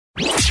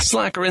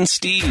Slacker and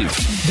Steve.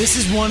 This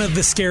is one of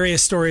the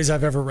scariest stories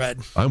I've ever read.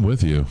 I'm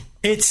with you.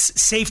 It's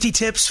safety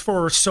tips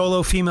for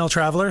solo female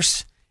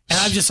travelers. And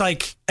I'm just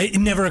like, it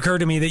never occurred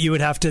to me that you would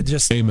have to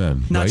just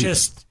not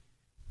just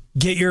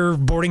get your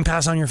boarding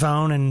pass on your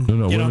phone and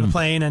get on the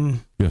plane. And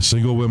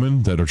single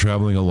women that are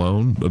traveling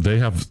alone, they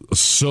have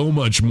so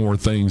much more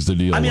things to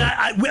deal with.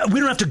 We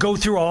don't have to go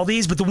through all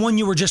these, but the one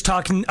you were just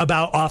talking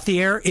about off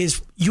the air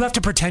is you have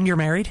to pretend you're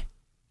married.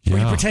 Yeah. Or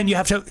you pretend you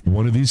have to.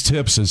 One of these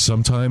tips is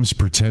sometimes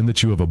pretend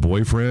that you have a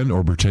boyfriend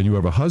or pretend you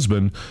have a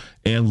husband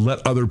and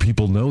let other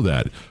people know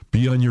that.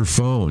 Be on your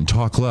phone.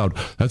 Talk loud.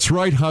 That's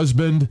right,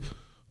 husband.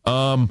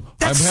 I'm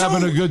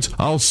having a good...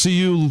 I'll see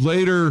you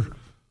later.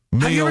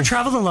 Have you ever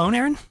traveled alone,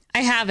 Aaron?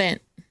 I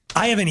haven't.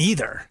 I haven't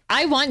either.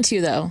 I want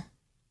to, though.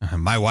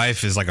 My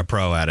wife is like a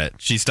pro at it.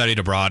 She studied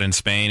abroad in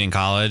Spain in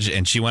college,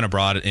 and she went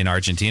abroad in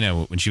Argentina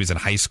when she was in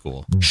high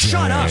school.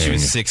 Shut up! She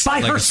was 6 by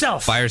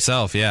herself. By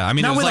herself, yeah. I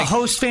mean, not it was with like a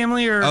host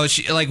family or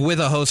she with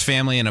a host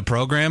family in a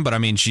program. But I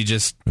mean, she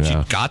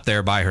got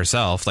there by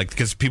herself, like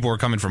because people were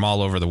coming from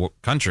all over the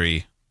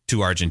country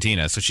to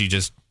Argentina, so she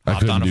just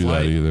hopped on a flight.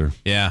 I couldn't do that either.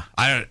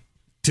 Yeah,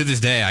 to this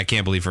day I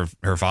can't believe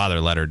her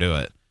father let her do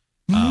it.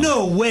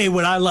 No way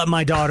would I let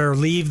my daughter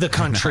leave the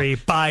country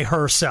by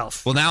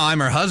herself. Well, now I'm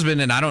her husband,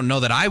 and I don't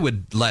know that I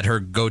would let her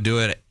go do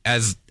it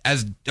as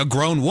a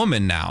grown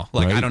woman now.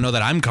 Like, right. I don't know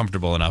that I'm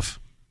comfortable enough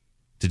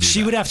to do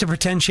She would have to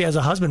pretend she has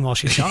a husband while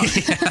she's gone.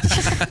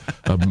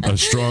 a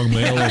strong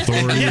male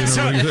authority.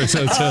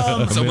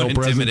 Someone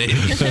intimidating.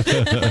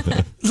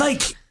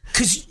 Like,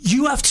 because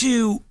you have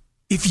to,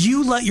 if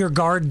you let your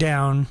guard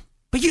down...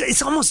 But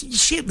it's almost,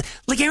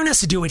 like Aaron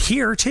has to do it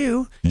here,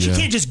 too. She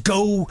can't just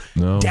go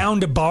down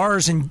to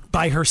bars and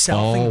by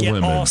herself and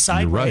get all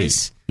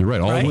sideways. You're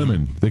right. All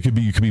women. You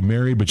could be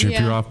married, but if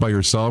you're off by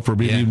yourself or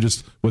maybe even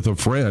just with a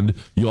friend,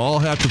 you all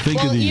have to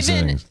think of these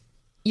things.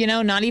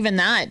 Not even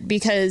that,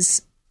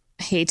 because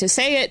I hate to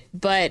say it,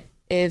 but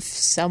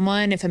if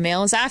a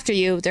male is after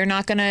you, they're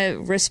not going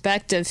to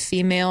respect a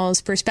female's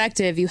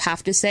perspective. You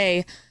have to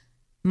say,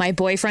 my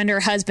boyfriend or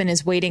husband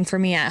is waiting for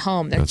me at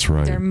home. That's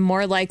right. They're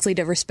more likely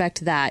to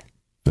respect that.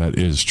 That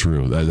is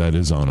true. That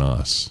is on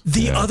us.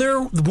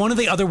 One of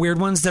the other weird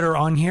ones that are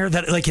on here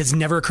that like has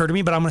never occurred to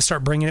me, but I'm going to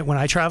start bringing it when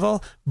I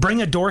travel.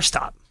 Bring a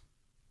doorstop.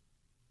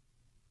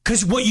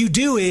 Because what you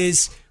do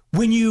is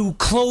when you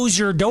close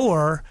your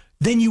door,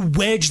 then you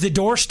wedge the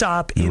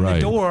doorstop in the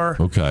door.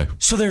 Okay.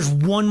 So there's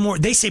one more.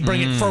 They say bring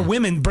it for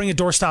women. Bring a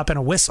doorstop and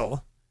a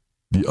whistle.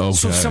 Okay.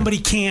 So somebody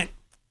can't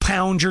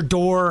pound your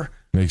door.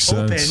 Makes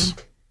open sense.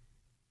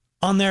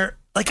 On their,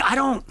 like, I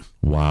don't.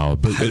 Wow.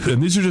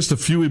 And these are just a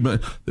few.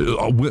 And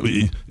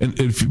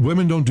if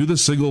women don't do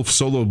this,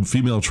 solo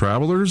female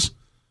travelers,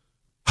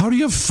 how do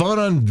you have fun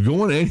on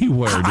going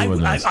anywhere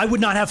doing this? I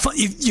would not have fun.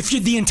 If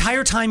the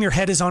entire time your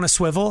head is on a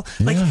swivel,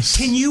 like,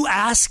 can you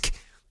ask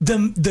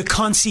the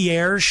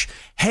concierge,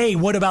 hey,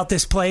 what about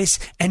this place?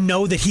 And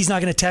know that he's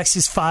not going to text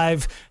his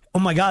 5. Oh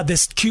my God,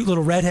 this cute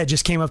little redhead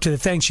just came up to the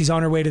thing. She's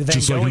on her way to the Van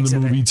just Gogh like in the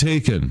exhibit. movie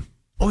Taken.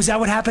 Oh, is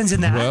that what happens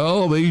in that?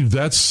 Well, they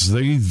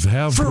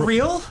have for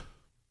real.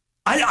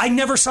 I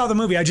never saw the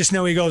movie. I just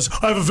know he goes,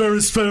 I have a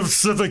very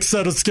specific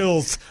set of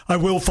skills. I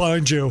will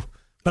find you.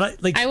 But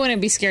I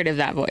wouldn't be scared of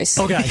that voice.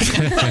 Okay.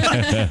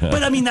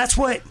 But I mean, that's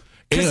what.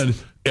 And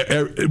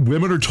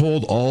women are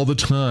told all the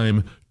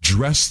time,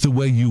 dress the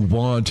way you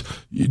want,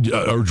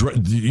 or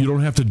you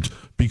don't have to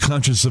be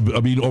conscious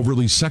of being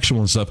overly sexual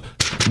and stuff.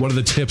 One of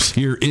the tips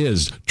here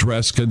is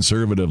dress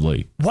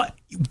conservatively. What?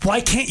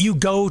 Why can't you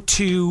go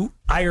to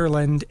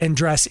Ireland and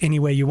dress any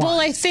way you want? Well,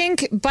 I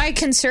think by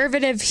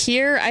conservative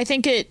here, I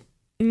think it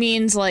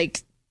means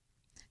like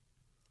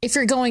if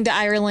you're going to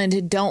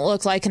Ireland, don't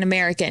look like an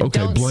American. Okay,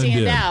 don't blend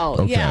stand in. out.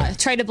 Okay. Yeah,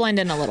 try to blend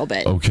in a little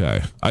bit.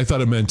 Okay. I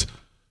thought it meant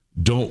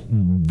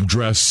don't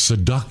dress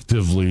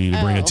seductively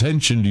to bring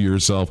attention to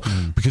yourself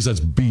because that's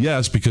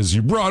BS because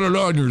you brought it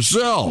on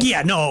yourself.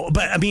 Yeah, no,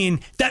 but I mean,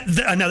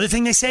 another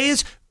thing they say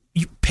is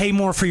you pay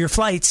more for your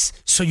flights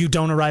so you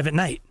don't arrive at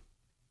night.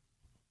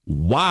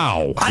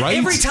 Wow. Right?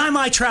 Every time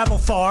I travel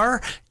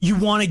far, you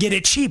want to get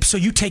it cheap, so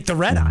you take the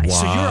red eye. Wow.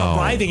 So you're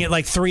arriving at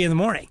like 3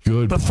 a.m.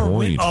 Good But for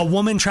point. a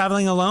woman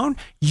traveling alone,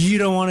 you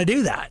don't want to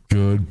do that.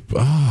 Good.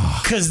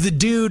 Because the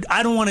dude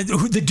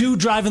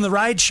driving the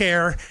ride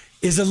share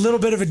is a little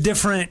bit of a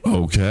different.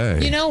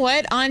 Okay. You know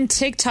what? On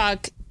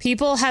TikTok,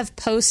 people have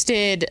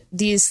posted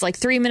these like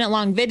 3-minute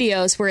long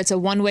videos where it's a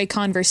one-way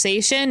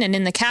conversation. And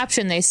in the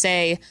caption, they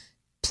say,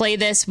 play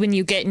this when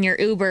you get in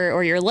your Uber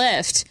or your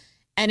Lyft.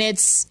 And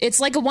it's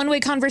like a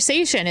one-way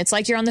conversation. It's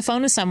like you're on the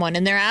phone with someone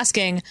and they're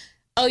asking,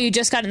 oh, you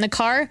just got in the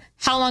car?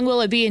 How long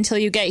will it be until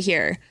you get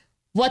here?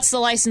 What's the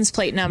license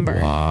plate number?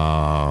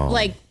 Wow.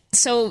 Like,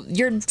 so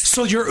your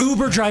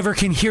Uber driver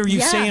can hear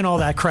you saying all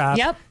that crap.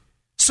 Yep.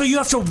 So you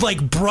have to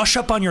like brush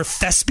up on your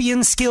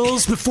thespian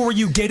skills before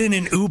you get in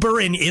an Uber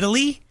in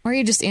Italy? Or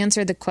you just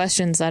answer the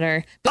questions that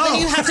are... But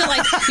then you have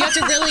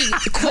to really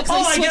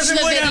quickly switch the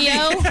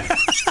video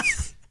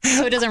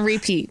so it doesn't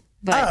repeat.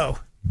 But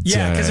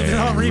Yeah, because if it's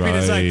on repeat,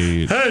 it's like,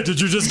 hey, did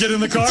you just get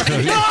in the car?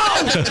 No!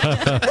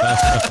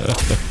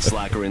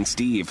 Slacker and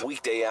Steve,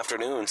 weekday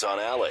afternoons on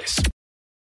Alice.